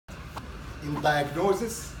in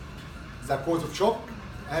diagnosis, the cause of shock,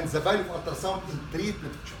 and the value of ultrasound in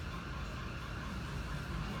treatment of shock.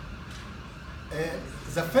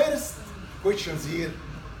 The first questions here,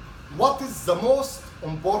 what is the most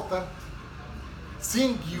important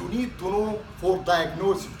thing you need to know for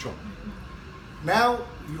diagnosis of shock? Now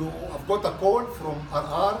you have got a call from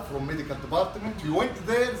RR, from medical department, you went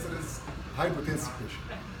there is hypotensive patient.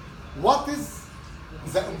 What is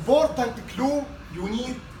the important clue you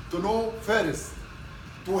need to know first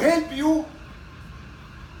to help you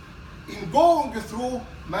in going through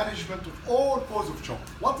management of all cause of shock?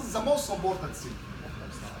 What is the most important thing?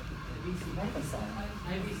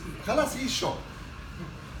 خلاص هي shock.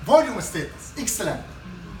 Volume status, excellent.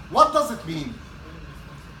 What does it mean?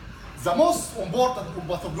 The most important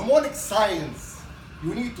pathognomonic signs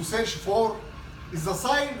you need to search for is the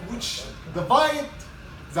sign which divide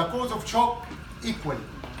the cause of shock equally.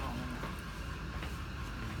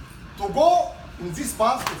 To go in this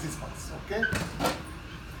path to this path, okay?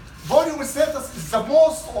 Volume status is the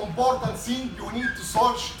most important thing you need to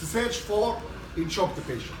search for in shock the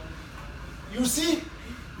patient. You see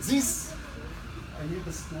this, I need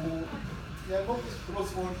this to, yeah, go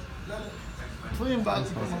close for, فين بعد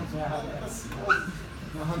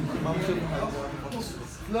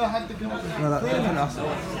لا حد دكتور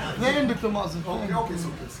فين دكتور مازن okay, so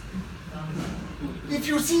if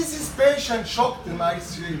you see this patient shocked in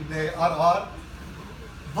ICU in the RR,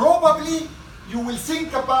 probably you will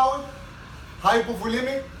think about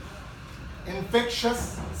hypovolemic,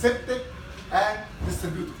 infectious, septic, and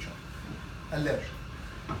distributive shock, allergy.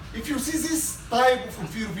 If you see this type of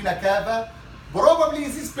inferior vena cava, probably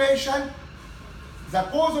this patient, the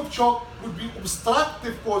cause of shock would be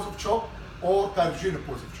obstructive cause of shock or cardiogenic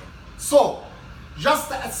cause of shock. So, just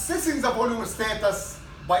assessing the volume status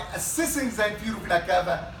by assessing the inferior vena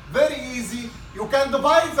cava, very easy. You can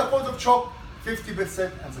divide the cause of shock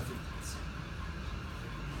 50% and the 50%.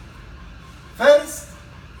 First,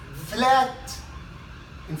 flat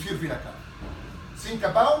inferior vena cava. Think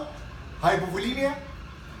about hypovolemia,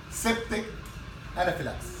 septic,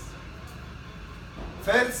 anaphylaxis.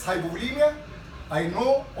 First, hypovolemia. I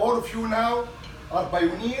know all of you now are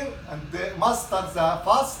pioneer and master the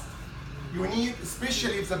fast. You need,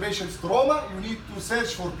 especially if the patient's trauma, you need to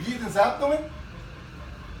search for bleed in the abdomen.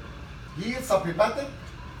 Here, subhepatic,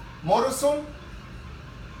 Morrison,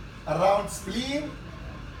 around spleen,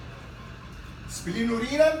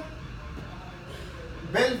 splenorenal,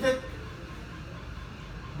 pelvic,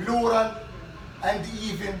 pleural, and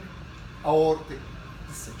even aortic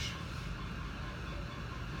dissection.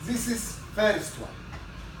 This is first one.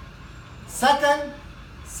 Second,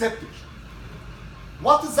 septic.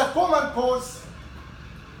 What is the common cause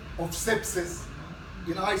of sepsis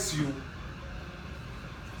in ICU?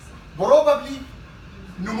 Probably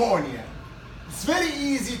pneumonia. It's very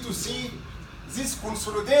easy to see this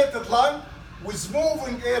consolidated lung with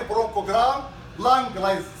moving air bronchogram, lung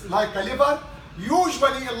like a liver.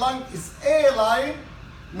 Usually a lung is A-line.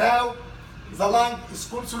 Now the lung is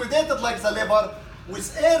consolidated like the liver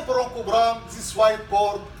with air bronchogram, this white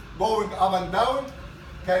cord going up and down,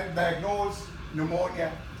 can diagnose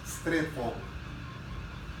pneumonia straightforward.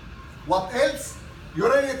 What else?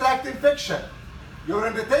 Urinary tract infection,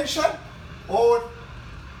 urine retention, or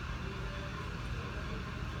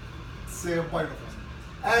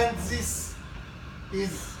and this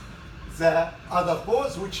is the other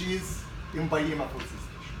cause, which is empyema for this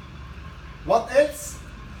patient. What else?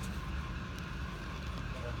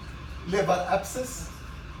 Liver abscess,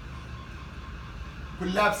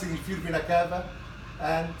 collapsing inferior vena cava,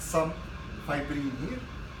 and some fibrin here.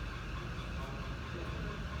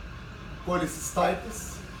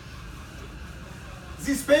 Cholecystitis.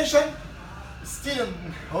 This patient is still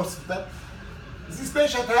in hospital. This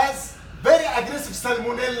patient has very aggressive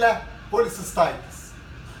salmonella cholecystitis.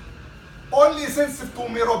 Only sensitive to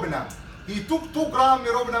meropenem. He took 2 grams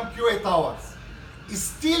meropenem Q8 hours. Is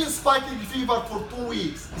still spiking fever for 2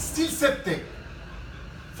 weeks, is still septic.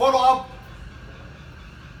 Follow up,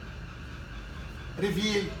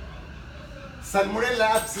 reveal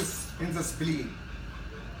salmonella abscess in the spleen.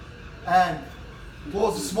 And it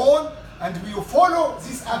was small, and we follow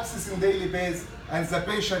this abscess in daily basis, and the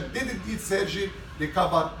patient didn't need surgery,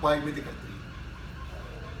 recovered by medical treatment.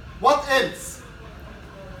 What else?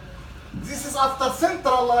 This is after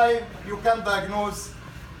central line, you can diagnose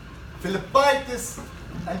phlebitis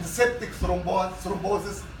and septic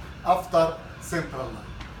thrombosis after central line.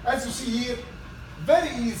 As you see here, very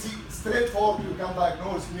easy, straightforward, you can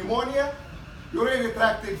diagnose pneumonia, urinary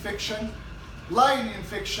tract infection, line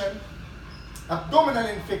infection, abdominal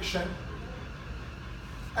infection,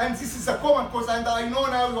 And this is a common cause, and I know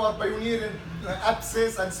now you are pioneering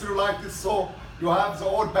abscess and cellulitis, so you have the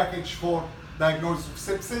whole package for diagnosis of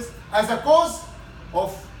sepsis as a cause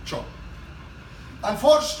of shock.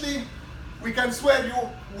 Unfortunately, we can swear you,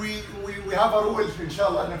 we have a rule,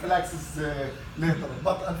 inshallah, anaphylaxis later,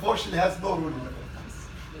 but unfortunately has no rule in anaphylaxis.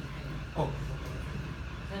 Okay.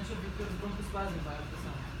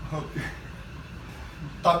 Okay.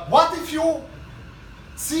 But what if you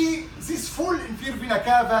see this full inferior vena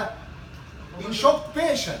cava in shocked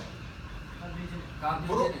patient?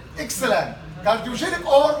 Excellent. Cardiogenic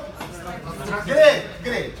or?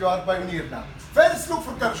 Great, you are pioneer now. First look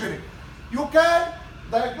for cardiogenic. You can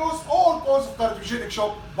diagnose all causes of cardiogenic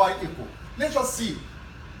shock by echo. Let's just see.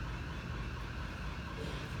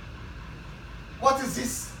 What is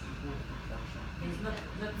this?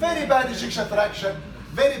 Very bad ejection fraction,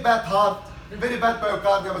 very bad heart, very bad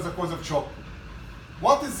myocardium as a cause of shock.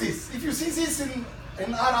 What is this? If you see this in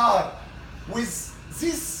RR with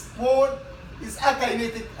this wall is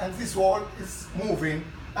akinetic and this wall is moving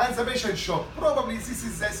and the patient shock, probably this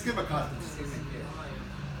is the ischemic heart disease.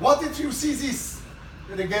 What if you see this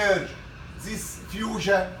regurg, this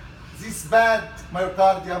fusion, this bad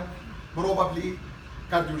myocardium, probably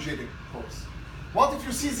cardiogenic cause. What if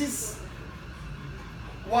you see this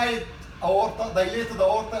wide aorta, dilated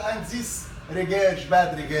aorta, and this regurg,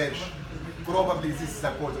 bad regurg, probably this is the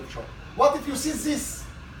cause of shock. What if you see this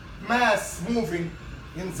mass moving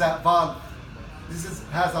in the valve? This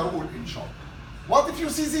has a role in shock. What if you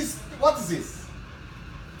see this? What is this?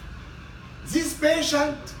 This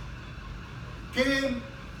patient came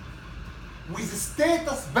with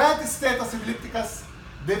status, bad status epilepticus,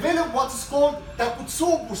 developed what is called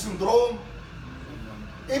Takotsubo syndrome,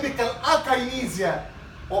 apical akinesia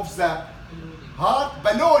of the heart,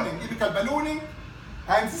 ballooning, apical ballooning,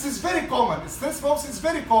 and this is very common. Stress pulse is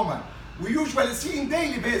very common. We usually see in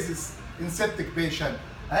daily basis in septic patient,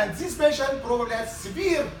 and this patient probably has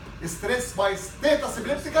severe stress by status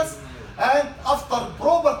epilepticus, and after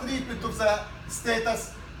proper treatment of the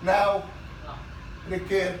status, now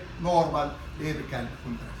recur normal apical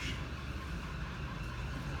contraction.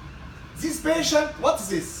 This patient, what is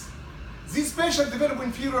this? This patient developed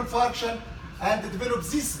inferior infarction and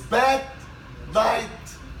developed this bad right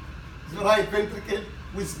ventricle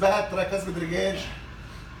with bad tricuspid regurg,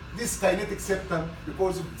 this kinetic septum,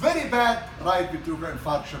 because of very bad right ventricular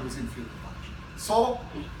infarction with inferior infarction. So,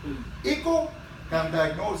 echo can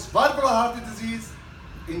diagnose valvular heart disease,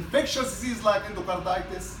 infectious disease like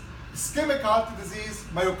endocarditis, ischemic heart disease,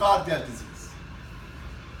 myocardial disease.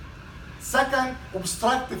 Second,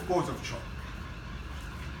 obstructive cause of shock.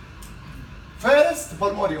 First,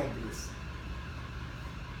 pulmonary embolism.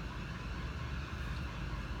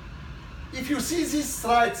 If you see this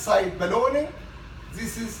right side ballooning,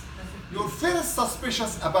 this is your first suspicion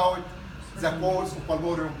about the cause of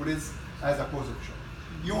pulmonary embolism as a cause of shock.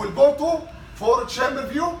 You will go to forward chamber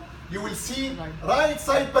view, you will see right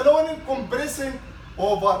side ballooning compressing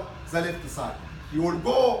over the left side. You will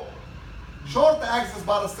go short axis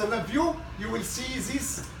parasternal view, you will see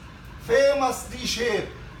this famous D shape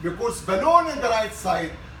because balloon in the right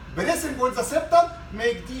side pressing with the septum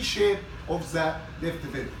make D shape of the left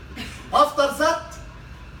ventricle. After that,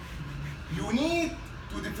 you need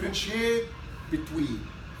to differentiate between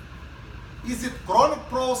is it chronic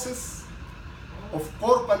process of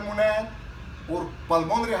cor pulmonale or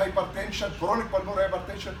pulmonary hypertension, chronic pulmonary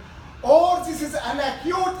hypertension, or this is an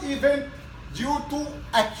acute event due to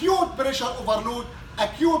acute pressure overload,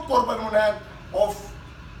 acute cor pulmonale of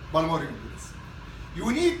pulmonary embolism.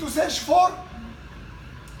 You need to search for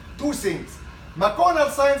two things.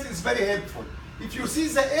 McConnell signs is very helpful. If you see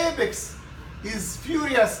the apex is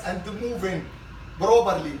furious and moving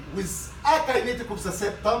properly with akinetic of the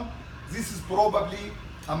septum, this is probably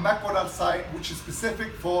a McConnell sign which is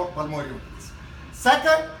specific for pulmonary embolism.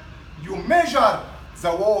 Second, you measure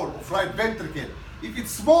the wall of right ventricle. If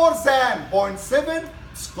it's more than 0.7,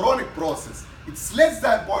 it's chronic process. It's less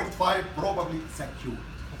than 0.5, probably it's acute.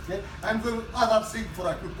 Okay? And the other thing for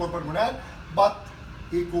acute cor pulmonale, but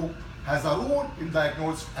echo has a rule in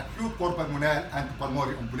diagnosing acute cor pulmonale and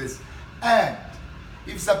pulmonary embolism. And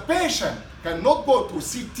if the patient cannot go to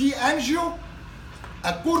CT angio,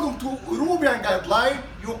 according to European guideline,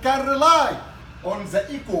 you can rely on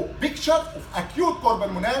the echo picture of acute cor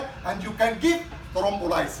pulmonale and you can give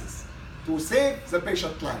thrombolysis to save the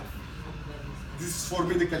patient life. This is for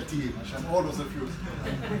medical team, عشان always refuse.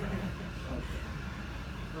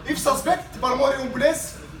 If suspect pulmonary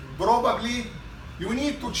embolism, probably you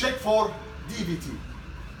need to check for DVT.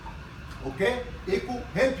 Okay? Echo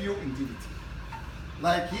help you in DVT.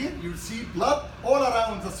 Like here, you see blood all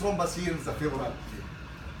around the thrombus here in the femoral artery.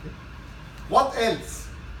 What else?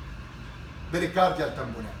 Pericardial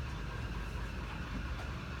tamponade.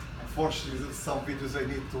 Unfortunately, there's some videos I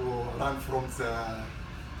need to run from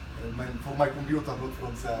my computer, not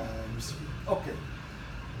from the UC. Okay.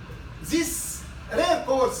 This rare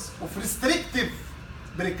cause of restrictive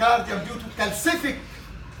pericardium due to calcific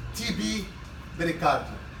TB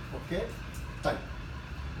pericardium. Okay? Type.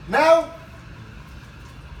 Now,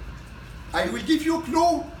 I will give you a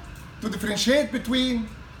clue to differentiate between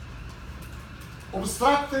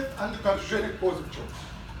obstructive and cardiogenic cause of choke.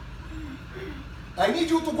 I need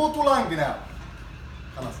you to go to lung now.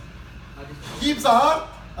 خلاص. Keep the heart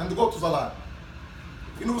and go to the lung.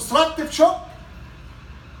 In obstructive shock,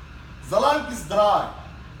 the lung is dry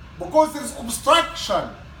because there is obstruction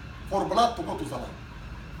for blood to go to the lung.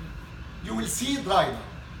 You will see dry lung.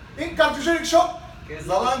 In cardiogenic shock,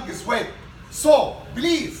 the lung is wet. So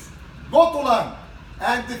please go to lung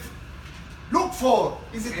and look for,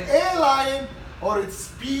 is it A line or it's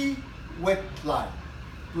B wet line,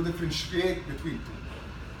 to differentiate between two.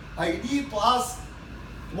 I need to ask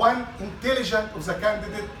one intelligent of the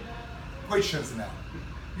candidate questions now.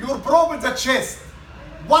 You're probing the chest.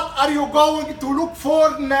 What are you going to look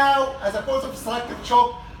for now as a cause of obstructive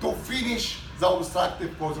shock to finish the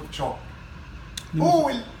obstructive cause of shock? Who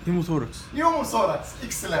will? Pneumothorax. Pneumothorax.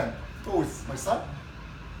 Excellent. Who is my son?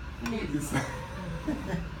 Yes.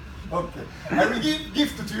 Okay. I will give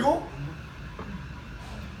gift to you.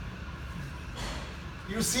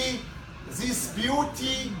 You see this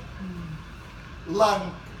beauty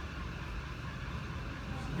lung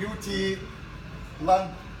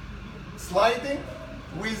sliding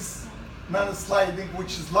with non-sliding,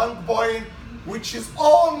 which is lung point, which is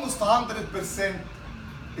almost 100%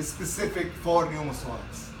 specific for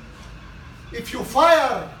pneumothorax. If you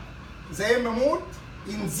fire the M mode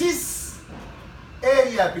in this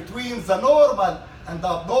area between the normal and the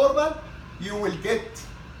abnormal, you will get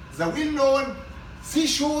the well-known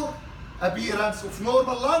seashore appearance of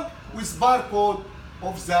normal lung with barcode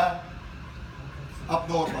of the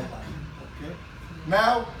abnormal lung. Okay?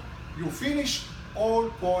 Now you finish all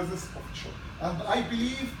causes of shock. And I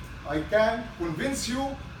believe I can convince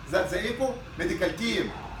you that the ECHO medical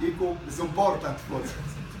team, ECHO is important for this.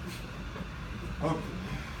 Okay.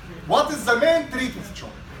 What is the main treatment of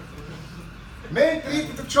shock? Main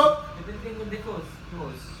treatment of shock? Depending on the cause.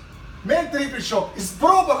 Main treatment of shock is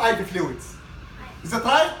proper IV fluids. Is that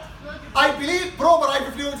right? I believe proper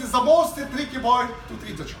IV fluids is the most tricky point to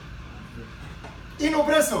treat the shock. In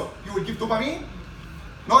oppressor, you will give dopamine,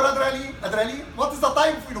 noradrenaline, adrenaline. What is the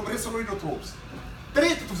type of inopressor or inotropes?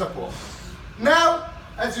 Treat it to the cause. Now,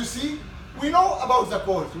 as you see, we know about the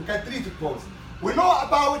cause. We can treat the cause. We know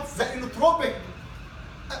about the inotropic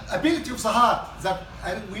ability of the heart.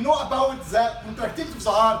 And we know about the contractility of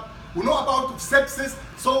the heart. We know about sepsis.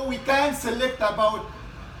 So we can select about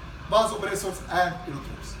vasopressors and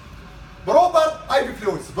inotropes. Proper IV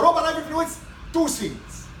fluids. Proper IV fluids, two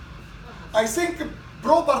things. I think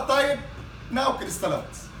proper time now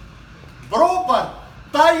crystallize. Proper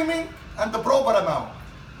timing and the proper amount.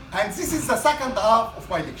 And this is the second half of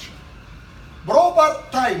my lecture. Proper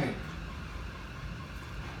timing.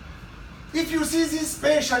 If you see this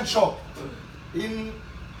patient shocked,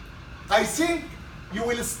 I think you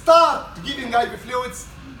will start giving IV fluids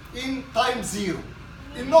in time 0,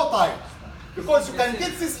 in no time. Because you can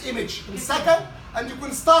get this image in second and you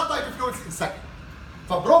can start IV fluids in second.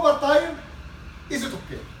 For proper time, is it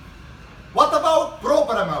okay? What about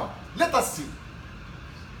proper amount? Let us see.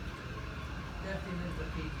 30 ml per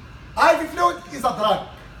kg. IV fluid is a drug.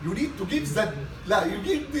 You need to give that. You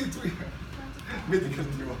give it to medical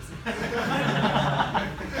tumors. I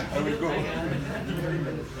will go.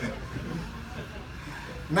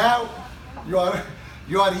 Now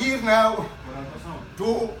you are here now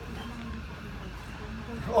to.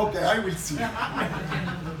 Okay, I will see.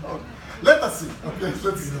 Okay. Let us see. Okay,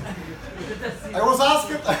 let's see. I was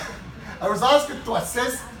asked to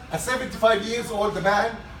assess a 75 years old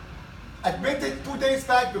man admitted 2 days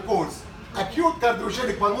back because acute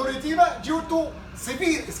cardiogenic pulmonary edema due to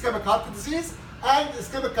severe ischemic heart disease and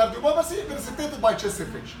ischemic cardiomyopathy precipitated by chest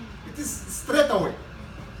infection. It is straight away.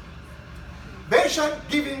 Patient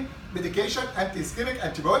giving medication, anti-ischemic,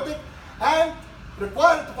 antibiotic, and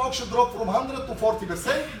required function drop from 100 to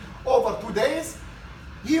 40% over 2 days.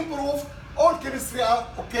 He improved, all chemistry are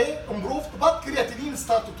okay, improved, but creatinine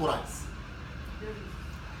started to rise.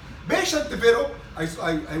 Patient developed,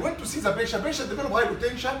 I went to see the patient developed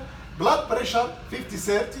hypotension, blood pressure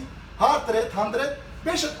 50-30, heart rate 100,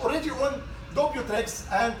 patient already on Dopiotrix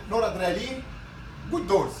and noradrenaline, good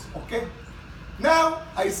dose, okay? Now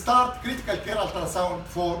I start critical care ultrasound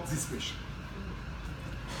for this patient.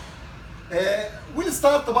 We'll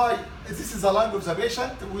start by, this is the lung of the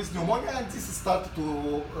patient with pneumonia, and this is start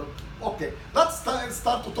to, okay. Let's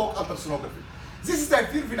start to talk ultrasonography. This is the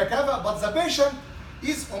inferior vena cava, but the patient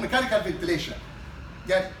is on mechanical ventilation.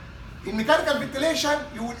 Yeah. In mechanical ventilation,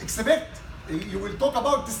 you will expect, you will talk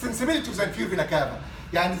about distensibility of the inferior vena cava.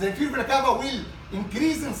 Yeah, and the inferior vena cava will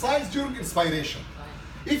increase in size during inspiration.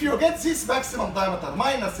 If you get this maximum diameter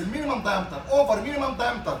minus the minimum diameter over minimum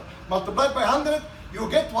diameter multiplied by 100, you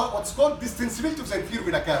get what's called distensibility of the inferior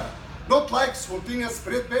vena cava. Not like spontaneous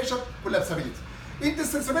spread patient collapsibility. In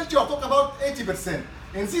distensibility, you are talking about 80%.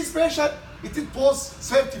 In this patient, it was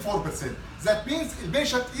 34%. That means the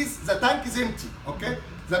patient the tank is empty, okay?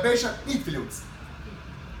 The patient needs fluids.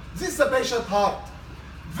 This is the patient heart.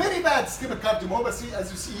 Very bad ischemic cardiomyopathy, as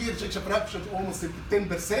you see here, ejection fraction almost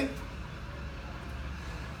 10%.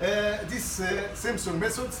 This Simpson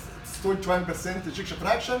method, it's 21% ejection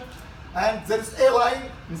fraction, and there is a line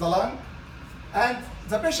in the lung, and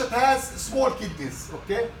the patient has small kidneys,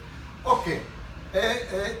 okay? Okay,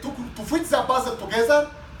 to fit the puzzle together,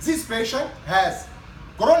 this patient has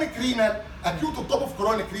chronic renal, acute on top of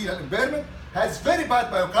chronic renal impairment, has very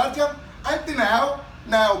bad myocardium, and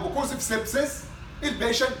now because of sepsis, the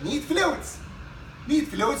patient needs fluids. Need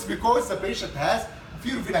fluids because the patient has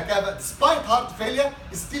inferior vena cava, despite heart failure,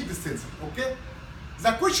 is still distensible, okay?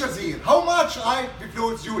 The question is here, how much IV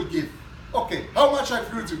fluids you will give? Okay, how much IV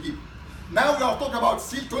fluids you give? Now we are talking about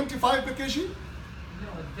still 25 per kg? No,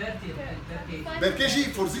 30 Per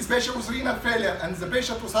kg for this patient with renal failure and the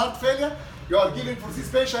patient with heart failure, you are giving for this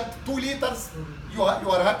patient 2 liters, you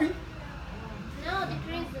are happy? No,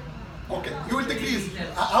 decrease. Okay, you will decrease.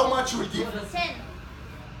 How much you will give? 10.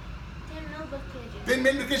 10 ml per kg. 10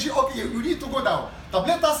 ml per kg, okay, you need to go down. But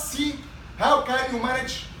let us see how can you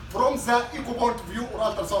manage from the echo point of view or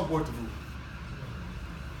ultrasound point of view.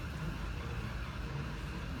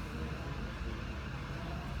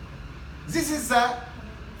 This is the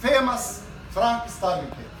famous Frank-Starling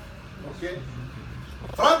curve, okay?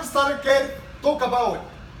 Frank-Starling curve talk about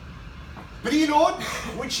preload,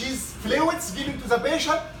 which is fluids given to the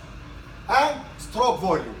patient, and stroke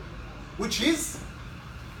volume, which is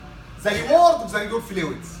the reward of the renewed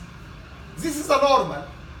fluids. This is the normal.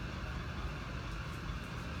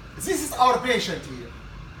 This is our patient here.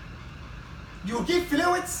 You give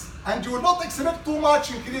fluids and you will not expect too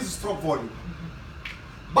much increase stroke volume.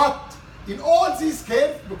 But in all these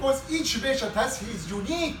curves, because each patient has his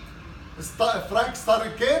unique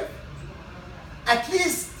Frank-Starling curve, at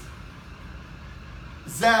least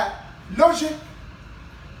the logic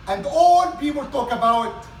and all people talk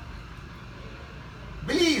about,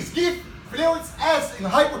 please give fluids as in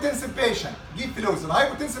hypotensive patient. Give fluids in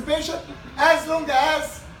hypotensive patient as long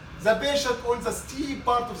as the patient on the steep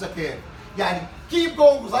part of the curve. Yani keep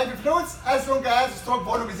going with IV fluids as long as stroke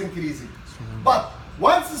volume is increasing. But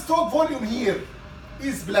once the stroke volume here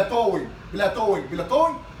is plateauing,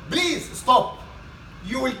 please stop.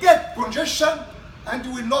 You will get congestion and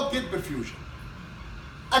you will not get perfusion.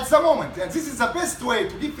 At the moment, and this is the best way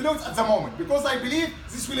to give fluids at the moment, because I believe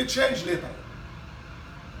this will change later.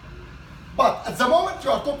 But at the moment,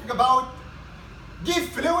 you are talking about give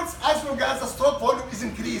fluids as long as the stroke volume is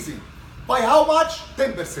increasing. By how much?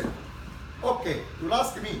 10%. Okay, you'll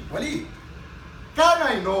ask me, Walid, can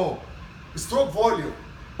I know stroke volume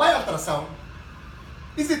by ultrasound?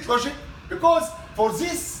 Is it logic? Because for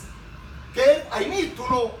this case, I need to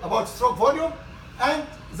know about stroke volume and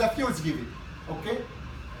the fluids given. Okay?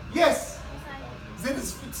 Yes.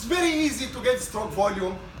 It's very easy to get stroke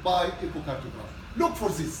volume by echocardiograph. Look for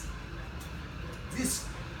this. This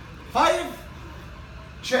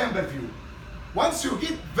 5-chamber view. Once you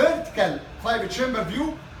get vertical 5-chamber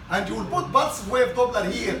view, and you will put pulsed wave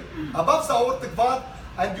Doppler here above the aortic valve,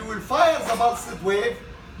 and you will fire the pulsed wave,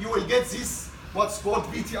 you will get this, what's called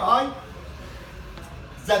VTI.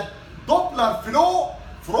 The Doppler flow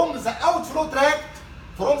from the outflow tract,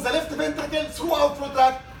 from the left ventricle through outflow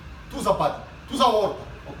tract to the body, to the aorta,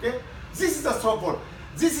 okay? This is the stroke volume.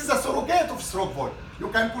 This is a surrogate of stroke volume. You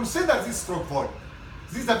can consider this stroke volume.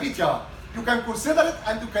 This is the VTI. You can consider it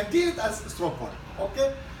and you can deal it as stroke volume,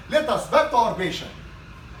 okay? Let us back to our patient.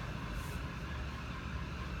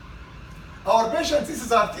 Our patient, this is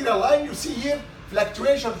the arterial line. You see here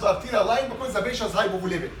fluctuation of the arterial line because the patient is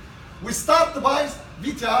hypovolemic. We start by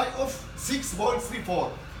VTI of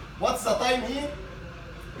 6.34. What's the time here?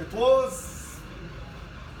 It was,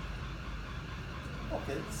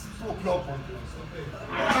 okay, it's 2 o'clock.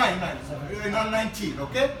 19,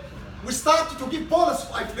 okay? We start to give bolus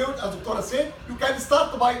of fluid, as Dr. said. You can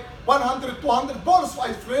start by 100, 200 bolus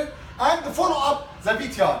of fluid and follow up the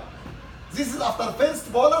VTI. This is after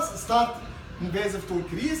first bolus, start invasive to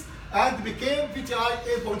increase, and became VTI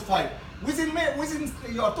 8.5. Within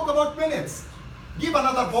you are talking about minutes. Give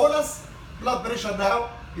another bolus, blood pressure now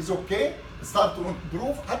is okay, start to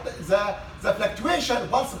improve. The fluctuation,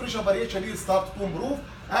 pulse pressure variation here start to improve,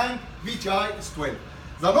 and VTI is 12.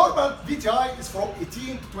 The normal VTI is from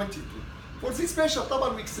 18 to 22. For this patient,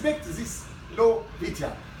 طبعا we expect this low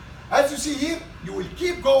VTI. As you see here, you will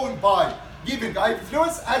keep going by giving IV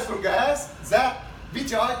fluids as long as the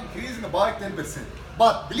VTI increasing by 10%.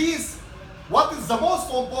 But please, what is the most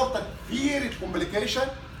important feared complication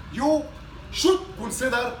you should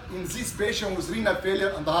consider in this patient with renal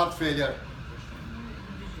failure and heart failure?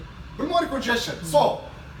 Pulmonary congestion. So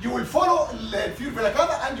you will follow the vena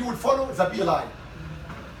cava and you will follow the B line.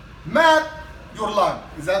 Map your lung.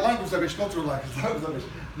 The lung of the patient, not your lung.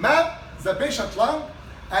 Map the patient lung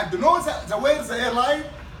and know where the airline.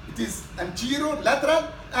 It is anterior, lateral,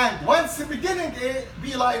 and once the beginning a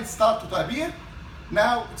B line start to appear,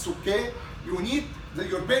 now it's okay. You need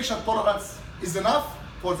your patient tolerance is enough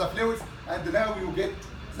for the fluids, and now you get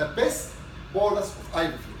the best bolus of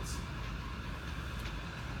IV fluids.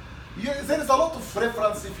 There is a lot of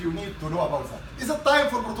reference if you need to know about that. Is it time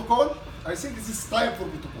for protocol? I think this is time for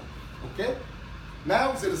protocol. Okay?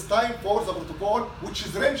 Now there is time for the protocol, which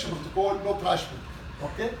is range protocol, not rush protocol.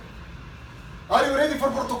 Okay? Are you ready for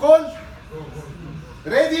protocol?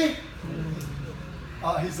 Ready?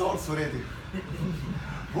 He's also ready.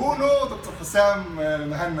 Who know Dr. Hussam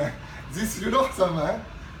Mahanna? This, you know Hussam, huh?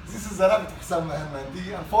 This is the rabbit Hussam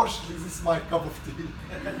Mahanna. Unfortunately, this is my cup of tea.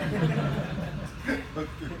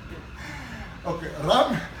 Okay. Okay,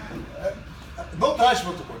 run. Not rush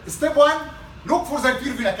protocol. Step 1, look for the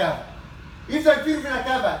inferior vena cava. If the inferior vena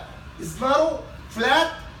cava is narrow,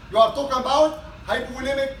 flat, you are talking about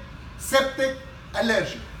hypovolemic, septic,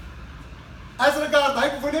 allergic. As regards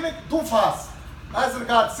hypovolemic, too fast. As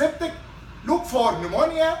regards septic, look for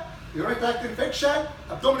pneumonia, urinary tract infection,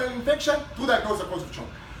 abdominal infection to diagnose the cause of shock.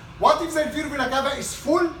 What if the inferior vena cava is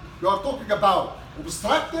full? You are talking about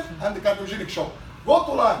obstructive and cardiogenic shock. Go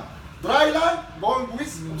to lung. Dry lung, going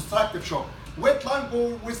with obstructive shock. Wet lung,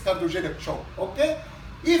 go with cardiogenic shock. Okay?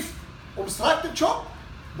 If obstructive shock,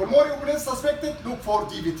 pulmonary open suspected, look for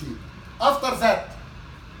DVT. After that,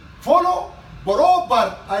 follow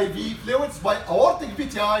proper IV fluids by aortic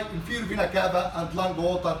VTI, inferior vena cava, and lung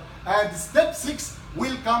water. And step 6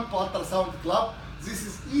 will come to ultrasound club. This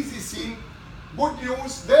is easy seen. Good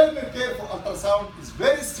news, learning care for ultrasound is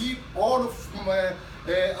very steep. All of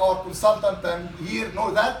our consultants and here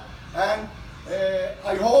know that. And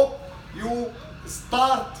I hope you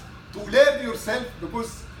start to learn yourself,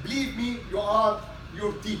 because believe me, you are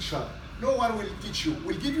your teacher. No one will teach you.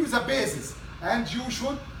 We'll give you the basis, and you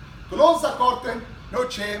should close the curtain, no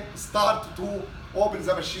shame, start to open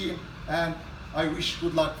the machine, and I wish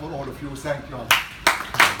good luck for all of you. Thank you all.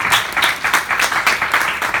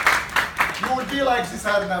 You will be like this,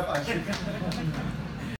 Arnab, I think.